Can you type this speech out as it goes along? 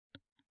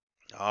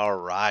All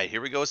right,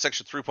 here we go,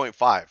 section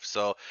 3.5.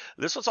 So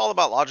this one's all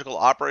about logical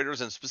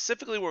operators, and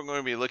specifically we're going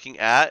to be looking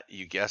at,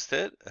 you guessed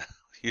it,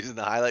 using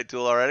the highlight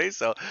tool already.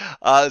 So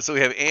we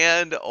have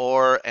and,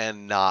 or,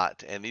 and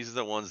not, and these are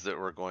the ones that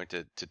we're going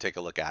to take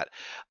a look at.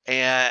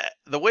 And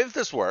the way that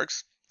this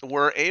works,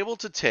 we're able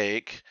to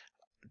take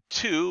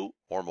two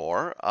or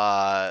more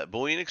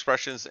Boolean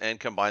expressions and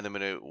combine them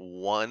into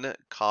one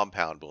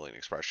compound Boolean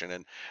expression.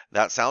 And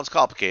that sounds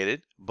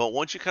complicated, but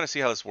once you kind of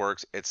see how this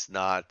works, it's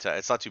not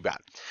too bad.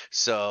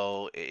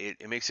 So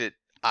it makes it,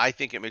 I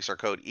think it makes our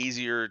code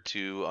easier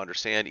to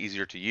understand,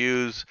 easier to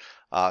use,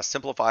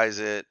 simplifies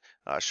it,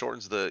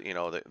 shortens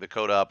the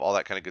code up, all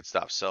that kind of good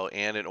stuff. So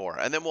and or,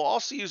 and then we'll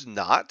also use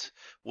not,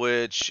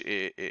 which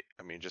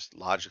I mean, just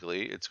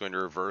logically, it's going to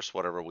reverse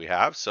whatever we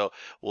have. So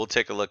we'll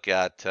take a look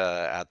at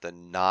the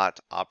not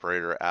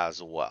operator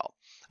as well.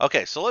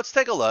 Okay, so let's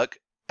take a look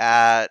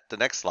at the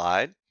next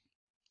slide.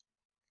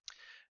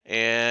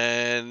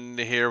 And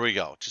here we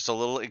go. Just a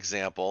little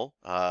example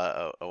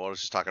of what I was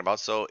just talking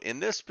about. So in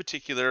this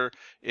particular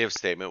if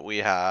statement, we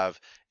have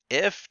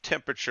if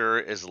temperature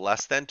is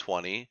less than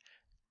 20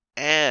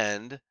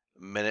 and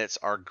minutes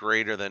are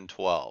greater than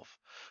 12.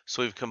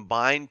 So we've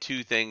combined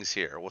two things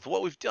here. With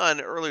what we've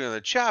done earlier in the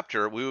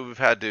chapter, we would have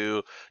had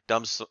to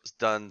done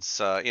some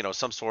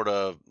sort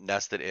of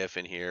nested if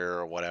in here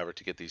or whatever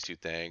to get these two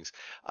things.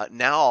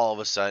 Now all of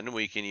a sudden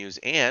we can use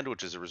and,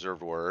 which is a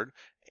reserved word.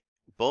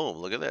 Boom,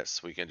 look at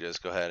this. We can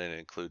just go ahead and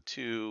include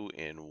two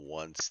in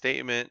one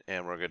statement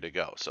and we're good to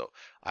go. So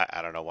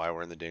I don't know why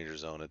we're in the danger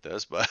zone at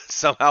this, but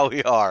somehow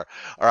we are.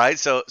 All right,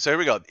 so here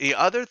we go. The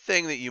other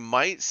thing that you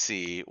might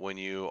see when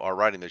you are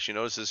writing this, you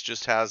notice this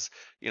just has,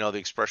 the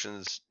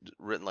expressions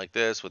written like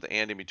this with the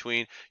and in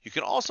between. You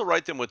can also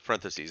write them with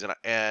parentheses,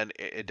 and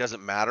it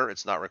doesn't matter.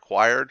 It's not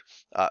required,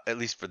 at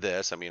least for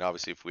this. I mean,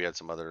 obviously, if we had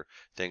some other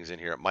things in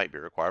here, it might be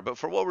required. But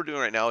for what we're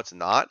doing right now, it's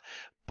not.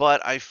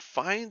 But I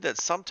find that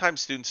sometimes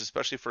students,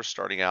 especially first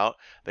starting out,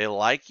 they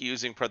like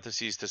using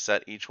parentheses to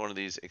set each one of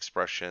these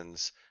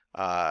expressions,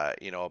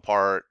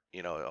 apart.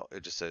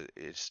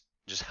 It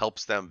just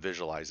helps them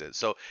visualize it.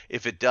 So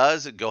if it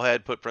does, go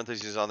ahead, put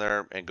parentheses on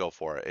there and go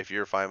for it. If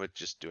you're fine with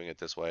just doing it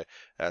this way,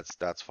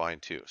 that's fine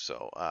too.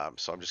 So I'm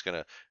just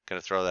gonna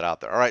throw that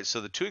out there. All right.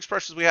 So the two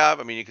expressions we have,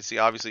 I mean, you can see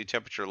obviously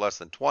temperature less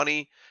than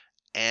 20,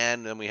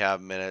 and then we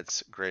have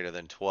minutes greater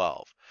than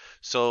 12.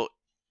 So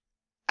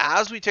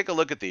as we take a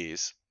look at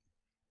these,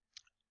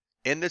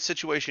 in this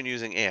situation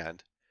using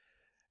and,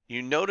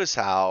 you notice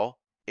how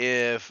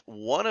if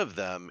one of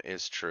them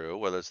is true,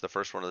 whether it's the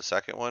first one or the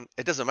second one,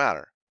 it doesn't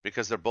matter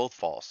because they're both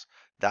false.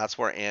 That's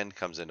where and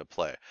comes into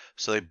play.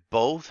 So they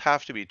both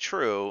have to be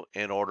true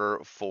in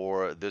order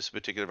for this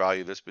particular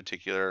value, this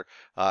particular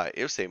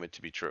if statement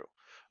to be true.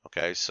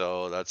 Okay,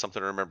 so that's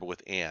something to remember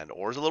with and.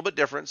 Or is a little bit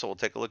different, so we'll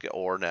take a look at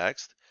or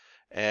next.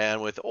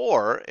 And with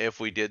or, if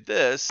we did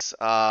this,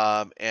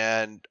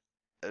 and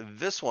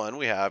this one,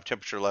 we have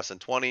temperature less than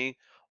 20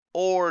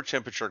 or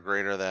temperature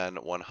greater than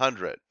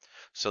 100.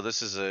 So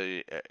this is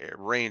a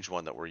range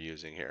one that we're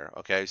using here.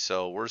 Okay,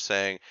 so we're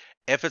saying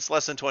if it's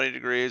less than 20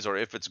 degrees or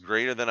if it's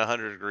greater than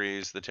 100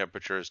 degrees, the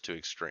temperature is too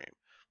extreme.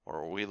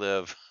 Or where we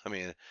live, I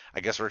mean, I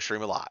guess we're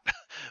extreme a lot.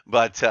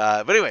 but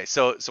anyway,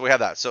 so we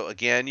have that. So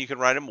again, you can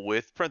write them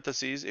with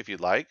parentheses if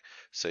you'd like.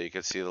 So you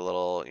can see the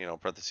little,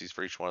 parentheses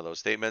for each one of those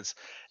statements.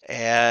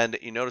 And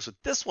you notice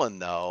with this one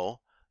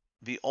though,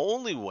 the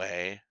only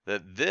way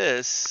that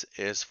this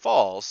is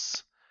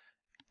false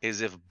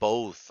is if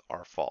both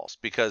are false,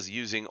 because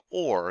using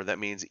or, that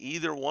means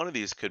either one of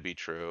these could be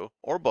true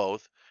or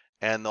both,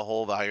 and the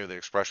whole value of the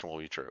expression will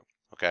be true.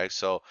 Okay,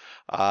 so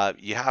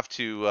you have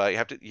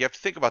to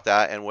think about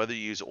that, and whether you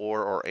use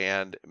or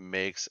and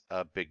makes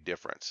a big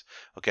difference.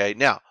 Okay,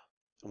 now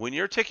when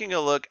you're taking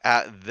a look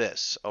at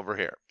this over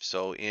here,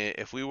 so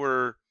if we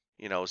were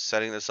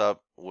setting this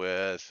up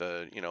with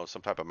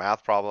some type of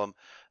math problem,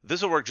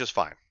 this will work just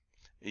fine.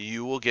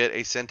 You will get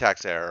a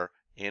syntax error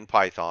in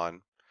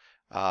Python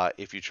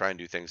if you try and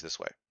do things this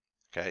way.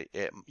 Okay,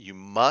 you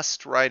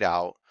must write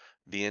out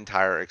the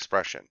entire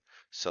expression.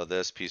 So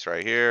this piece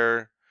right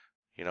here,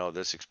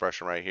 this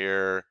expression right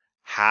here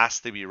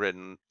has to be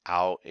written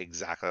out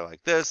exactly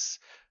like this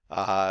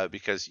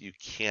because you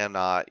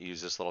cannot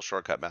use this little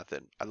shortcut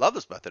method. I love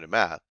this method in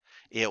math.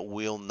 It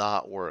will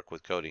not work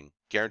with coding.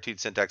 Guaranteed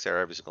syntax error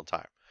every single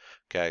time.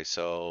 Okay,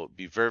 so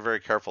be very, very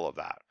careful of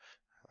that.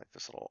 I like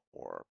this little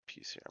or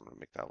piece here. I'm going to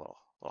make that little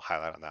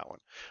highlight on that one.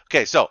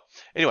 Okay, so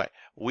anyway,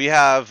 we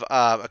have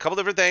a couple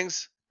different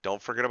things.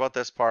 Don't forget about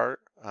this part,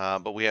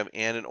 but we have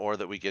and or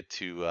that we get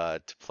to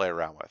play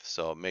around with,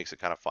 so it makes it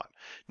kind of fun.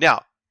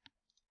 Now,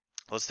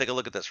 let's take a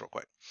look at this real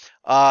quick.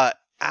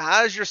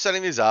 as you're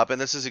setting these up,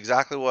 and this is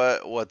exactly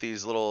what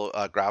these little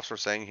graphs were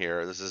saying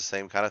here. This is the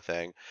same kind of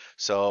thing.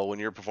 So when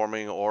you're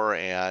performing or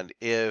and,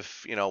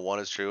 if one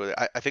is true,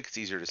 I think it's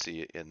easier to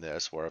see in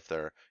this, where if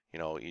they're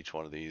each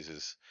one of these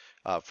is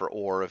for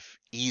or, if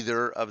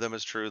either of them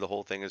is true, the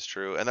whole thing is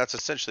true, and that's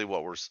essentially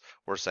what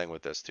we're saying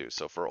with this too.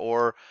 So for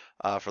or,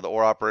 for the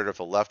or operator, if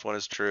the left one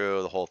is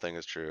true, the whole thing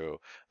is true.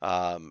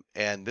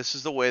 And this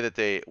is the way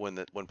that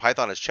when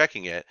Python is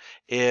checking it,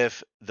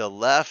 if the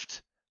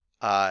left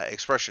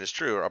expression is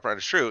true or operand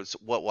is true, so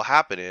what will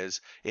happen is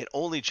it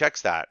only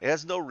checks that. It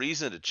has no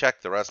reason to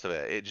check the rest of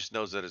it. It just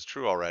knows that it's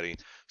true already,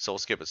 so we'll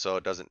skip it. So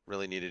it doesn't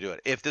really need to do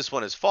it. If this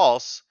one is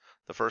false,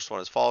 the first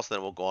one is false,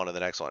 then we'll go on to the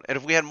next one. And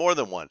if we had more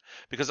than one,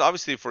 because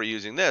obviously if we're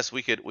using this,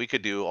 we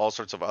could do all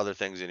sorts of other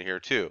things in here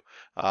too,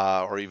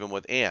 or even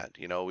with and,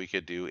 we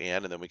could do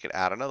and then we could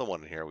add another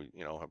one in here. We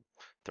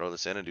throw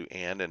this in and do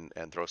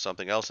and throw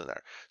something else in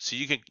there. So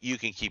you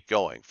can keep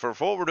going. For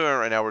what we're doing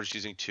right now, we're just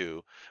using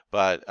two,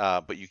 but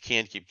you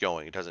can keep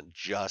going. It doesn't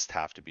just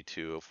have to be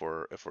two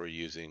if we're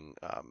using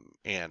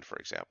and, for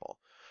example.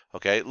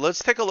 Okay,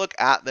 let's take a look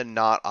at the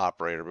not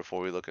operator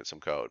before we look at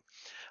some code.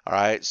 All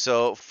right,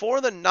 so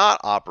for the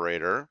not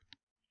operator,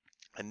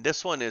 and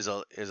this one is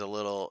a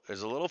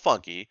little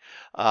funky,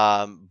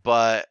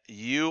 but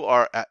you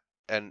are at,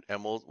 and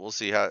we'll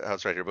see how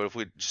it's right here. But if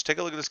we just take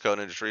a look at this code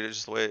and just read it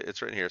just the way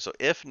it's written here. So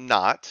if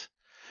not,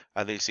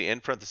 and then you see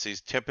in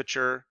parentheses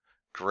temperature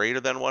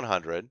greater than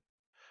 100,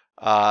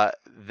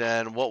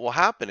 then what will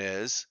happen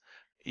is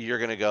you're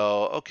going to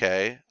go,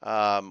 okay,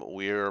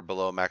 we're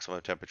below maximum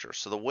temperature.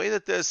 So the way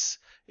that this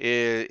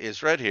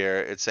is read here,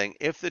 it's saying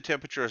if the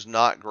temperature is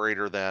not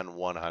greater than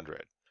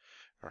 100.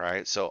 All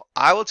right, so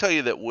I will tell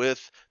you that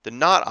with the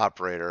not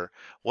operator,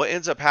 what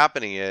ends up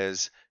happening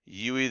is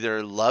you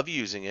either love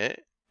using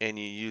it and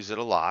you use it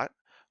a lot,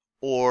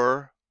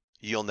 or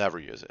you'll never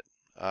use it.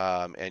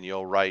 And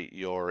you'll write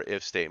your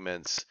if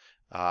statements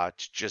to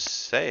just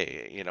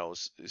say,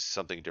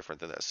 something different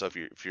than this. So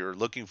if you're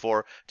looking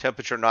for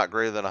temperature not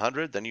greater than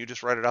 100, then you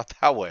just write it out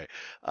that way.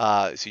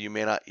 So you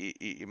may not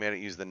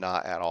use the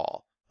not at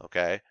all.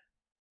 Okay.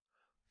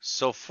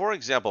 So for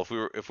example,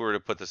 if we were to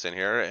put this in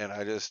here, and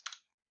I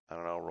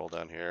don't know, roll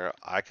down here,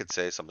 I could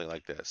say something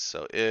like this.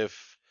 So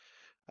if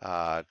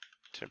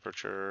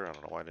temperature, I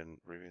don't know why I didn't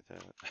abbreviate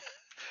that.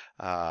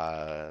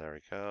 There we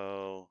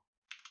go.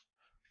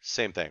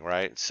 Same thing,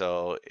 right?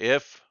 So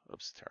if,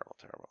 oops,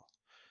 terrible.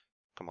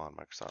 Come on,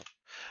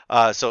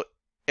 Microsoft. So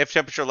if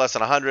temperature less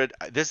than 100,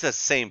 this is the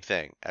same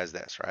thing as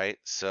this, right?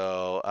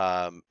 So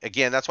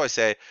again, that's why I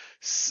say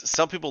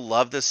some people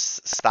love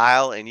this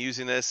style and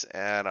using this,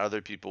 and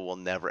other people will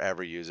never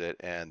ever use it,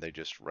 and they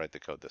just write the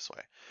code this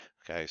way.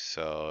 Okay,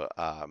 so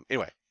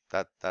anyway,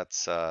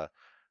 that's that.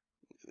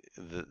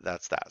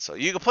 So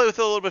you can play with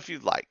it a little bit if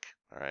you'd like.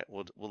 All right,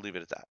 we'll leave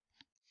it at that.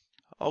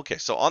 Okay,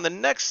 so on the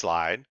next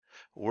slide,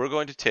 we're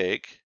going to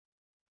take.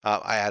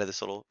 I added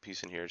this little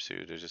piece in here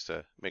too, just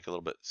to make it a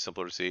little bit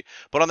simpler to see.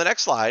 But on the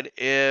next slide,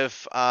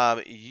 if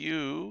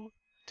you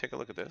take a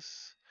look at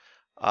this,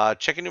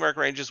 checking numeric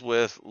ranges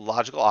with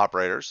logical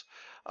operators,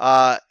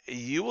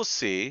 you will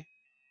see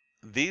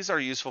these are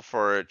useful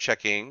for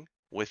checking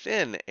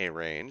within a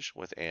range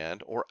with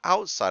and, or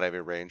outside of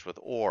a range with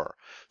or.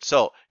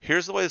 So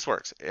here's the way this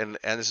works, and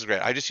this is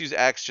great. I just use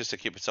X just to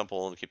keep it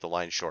simple and keep the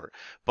line short.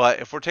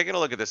 But if we're taking a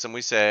look at this and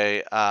we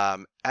say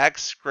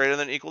X greater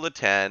than or equal to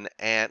 10,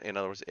 and in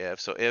other words,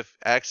 if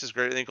X is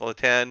greater than or equal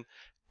to 10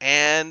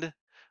 and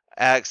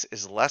X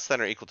is less than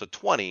or equal to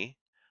 20,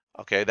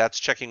 okay, that's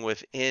checking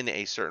within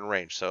a certain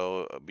range,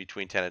 so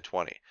between 10 and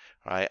 20.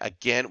 All right,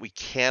 again, we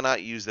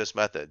cannot use this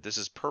method. This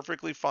is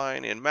perfectly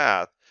fine in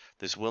math.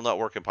 This will not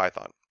work in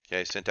Python.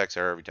 Okay, syntax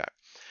error every time.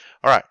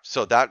 All right,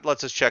 so that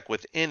lets us check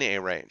within a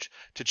range.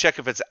 To check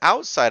if it's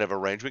outside of a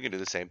range, we can do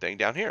the same thing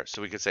down here.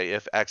 So we could say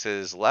if X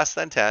is less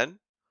than 10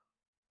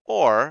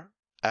 or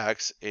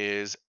X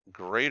is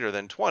greater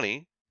than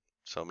 20,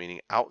 so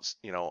meaning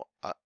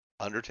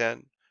under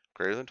 10,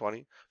 greater than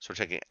 20. So we're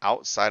checking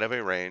outside of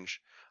a range.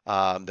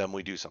 Then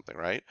we do something,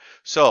 right?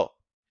 So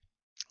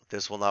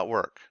this will not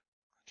work.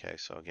 Okay,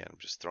 so again, I'm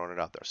just throwing it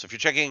out there. So if you're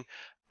checking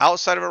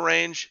outside of a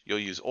range, you'll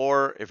use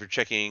or. If you're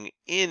checking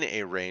in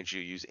a range,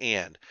 you use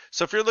and.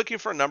 So if you're looking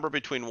for a number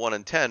between 1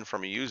 and 10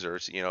 from a user,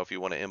 so, if you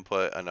want to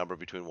input a number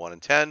between 1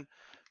 and 10,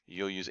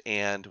 you'll use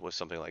and with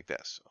something like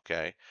this,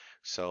 okay?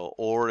 So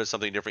or is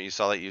something different. You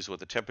saw that used with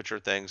the temperature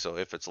thing. So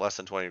if it's less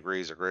than 20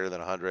 degrees or greater than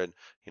 100,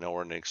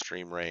 we're in an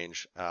extreme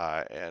range,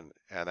 and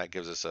that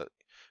gives us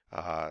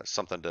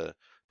something to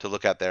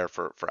look at there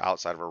for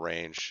outside of a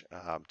range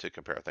to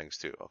compare things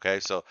to.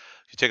 Okay, so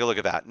if you take a look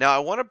at that. Now I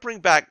want to bring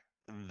back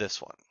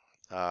this one,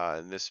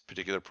 in this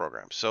particular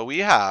program. So we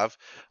have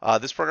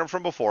this program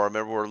from before.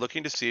 Remember, we're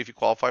looking to see if you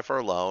qualify for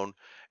a loan.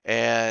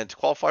 And to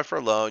qualify for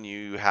a loan,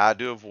 you had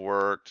to have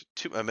worked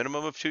a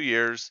minimum of 2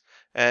 years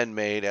and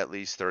made at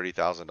least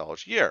 $30,000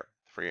 a year.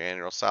 for your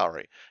annual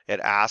salary. It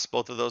asks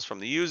both of those from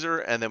the user,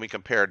 and then we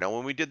compared. Now,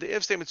 when we did the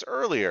if statements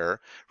earlier,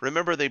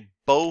 remember they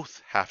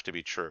both have to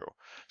be true.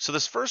 So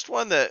this first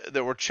one that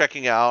we're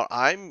checking out,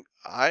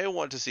 I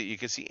want to see, you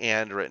can see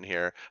and written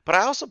here, but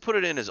I also put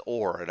it in as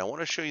or, and I want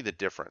to show you the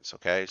difference,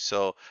 okay?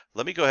 So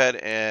let me go ahead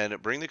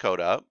and bring the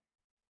code up.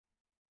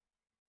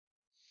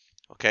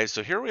 Okay,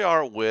 so here we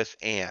are with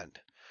and.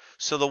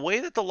 So the way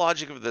that the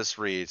logic of this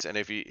reads, and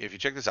if you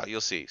check this out,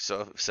 you'll see.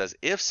 So it says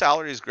if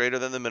salary is greater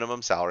than the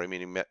minimum salary,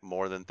 meaning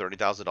more than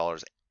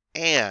 $30,000,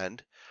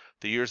 and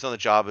the years on the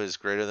job is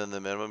greater than the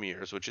minimum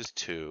years, which is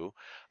 2,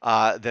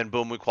 then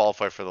boom, we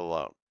qualify for the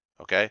loan.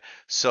 Okay,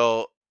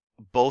 so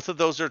both of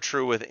those are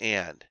true with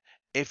and.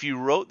 If you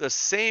wrote the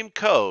same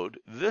code,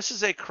 this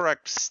is a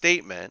correct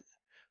statement,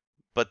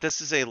 but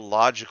this is a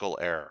logical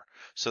error.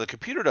 So the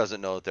computer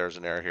doesn't know that there's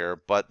an error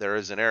here, but there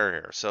is an error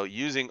here. So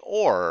using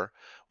or,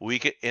 we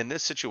could, in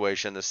this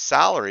situation, the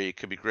salary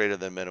could be greater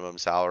than minimum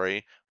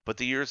salary, but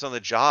the years on the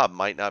job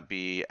might not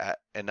be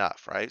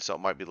enough, right? So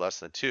it might be less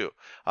than 2.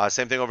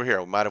 Same thing over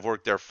here. We might have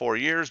worked there 4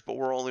 years, but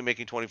we're only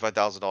making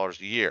 $25,000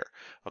 a year.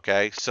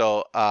 Okay,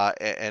 so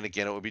and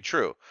again, it would be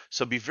true.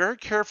 So be very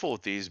careful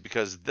with these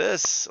because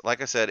this,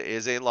 like I said,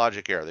 is a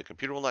logic error. The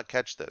computer will not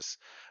catch this.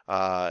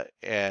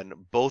 And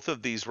both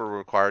of these were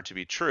required to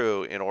be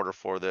true in order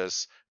for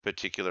this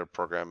particular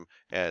program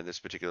and this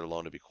particular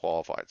loan to be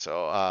qualified.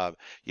 So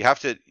you have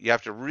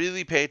to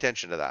really pay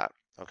attention to that.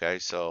 Okay,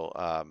 so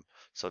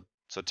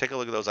take a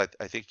look at those. I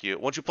think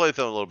once you play with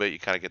them a little bit, you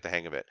kind of get the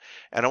hang of it.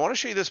 And I want to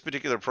show you this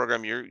particular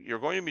program. You're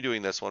going to be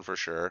doing this one for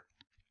sure.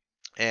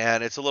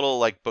 And it's a little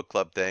like book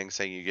club thing,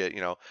 saying you get,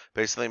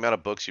 based on the amount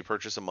of books you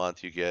purchase a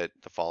month, you get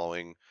the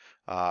following,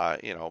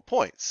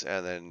 points,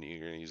 and then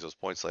you're going to use those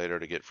points later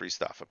to get free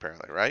stuff,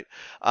 apparently, right?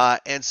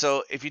 And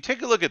so if you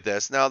take a look at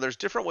this, now there's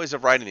different ways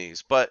of writing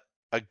these, but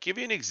I'll give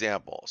you an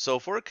example. So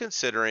if we're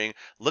considering,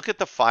 look at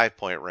the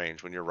 5-point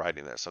range when you're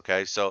writing this,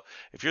 okay? So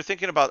if you're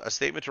thinking about a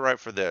statement to write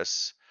for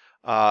this,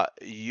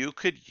 you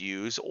could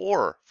use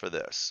or for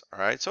this, all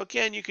right? So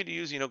again, you could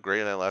use,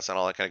 greater than, less than,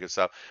 all that kind of good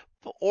stuff.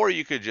 Or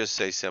you could just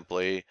say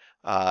simply,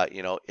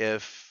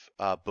 if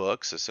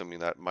books, assuming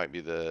that might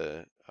be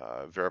the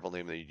variable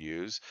name that you'd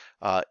use,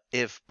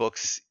 if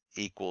books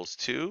equals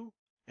 2,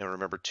 and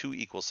remember 2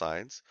 equal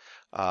signs,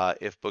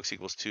 if books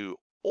equals 2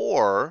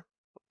 or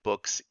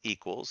books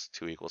equals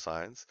 2 equal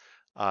signs,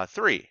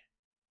 3,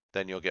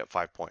 then you'll get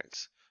 5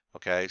 points.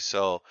 Okay,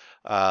 so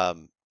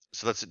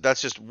so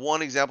that's just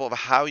one example of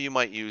how you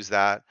might use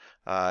that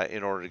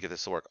in order to get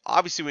this to work.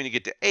 Obviously, when you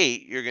get to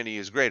 8, you're going to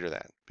use greater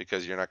than,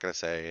 because you're not going to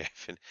say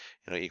if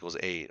it equals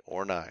 8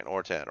 or 9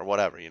 or 10 or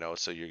whatever,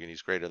 so you're going to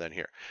use greater than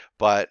here.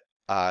 But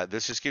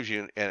this just gives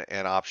you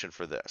an option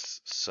for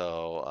this.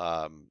 So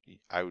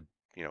I would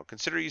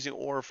consider using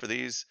or for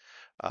these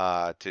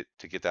to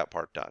get that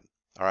part done.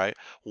 All right.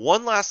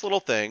 One last little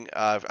thing.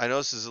 I know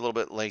this is a little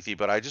bit lengthy,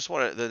 but I just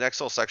want to, the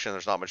next little section,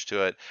 there's not much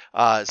to it.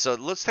 So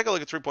let's take a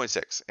look at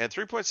 3.6. And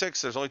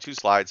 3.6, there's only 2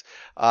 slides.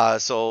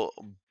 So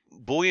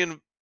Boolean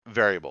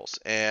variables.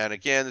 And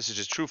again, this is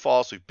just true,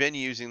 false. We've been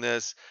using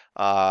this.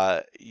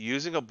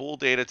 Using a bool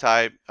data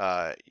type.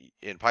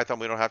 In Python,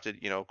 we don't have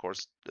to, of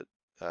course,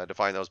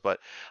 define those, but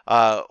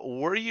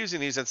we're using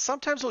these, and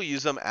sometimes we'll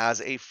use them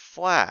as a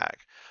flag.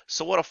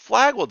 So what a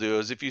flag will do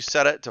is if you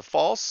set it to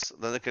false,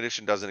 then the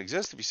condition doesn't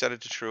exist. If you set it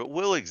to true, it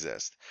will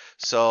exist.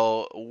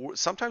 So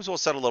sometimes we'll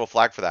set a little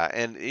flag for that.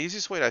 And the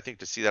easiest way, I think,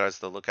 to see that is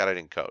to look at it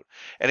in code.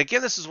 And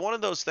again, this is one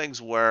of those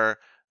things where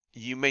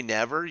you may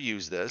never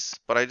use this,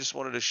 but I just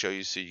wanted to show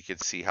you so you can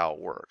see how it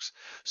works.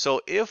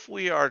 So if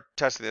we are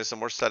testing this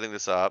and we're setting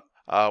this up,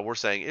 we're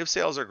saying if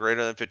sales are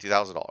greater than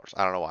 $50,000.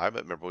 I don't know why,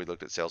 but remember we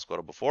looked at sales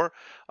quota before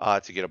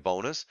to get a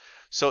bonus.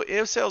 So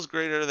if sales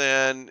greater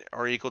than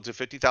or equal to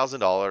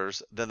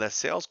 $50,000, then the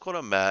sales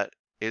quota met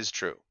is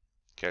true.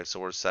 Okay, so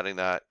we're setting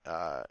that,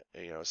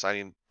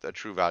 assigning the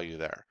true value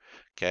there.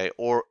 Okay,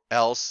 or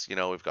else,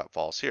 we've got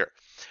false here.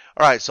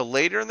 All right, so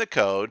later in the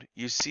code,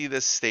 you see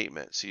this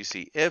statement. So you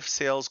see if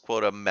sales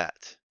quota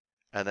met,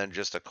 and then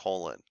just a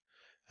colon,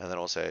 and then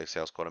we'll say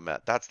sales quota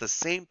met. That's the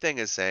same thing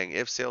as saying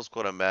if sales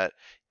quota met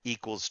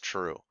equals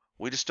true.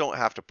 We just don't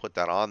have to put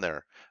that on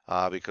there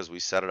because we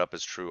set it up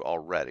as true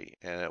already,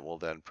 and it will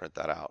then print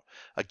that out.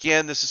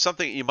 Again, this is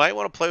something you might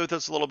want to play with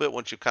this a little bit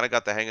once you've kind of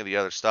got the hang of the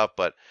other stuff,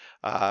 but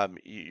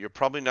you're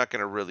probably not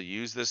going to really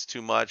use this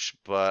too much,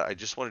 but I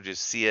just wanted you to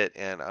see it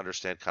and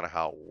understand kind of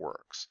how it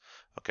works.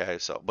 Okay,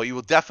 so, but you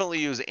will definitely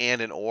use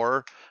and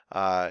or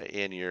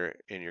in your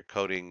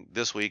coding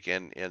this week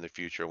and in the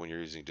future when you're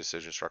using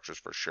decision structures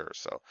for sure.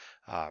 So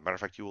matter of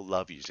fact, you will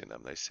love using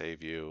them. They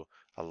save you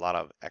a lot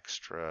of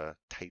extra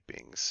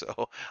typing.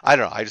 So I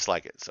don't know, I just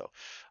like it. So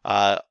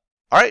all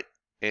right,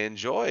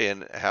 enjoy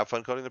and have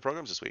fun coding the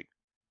programs this week.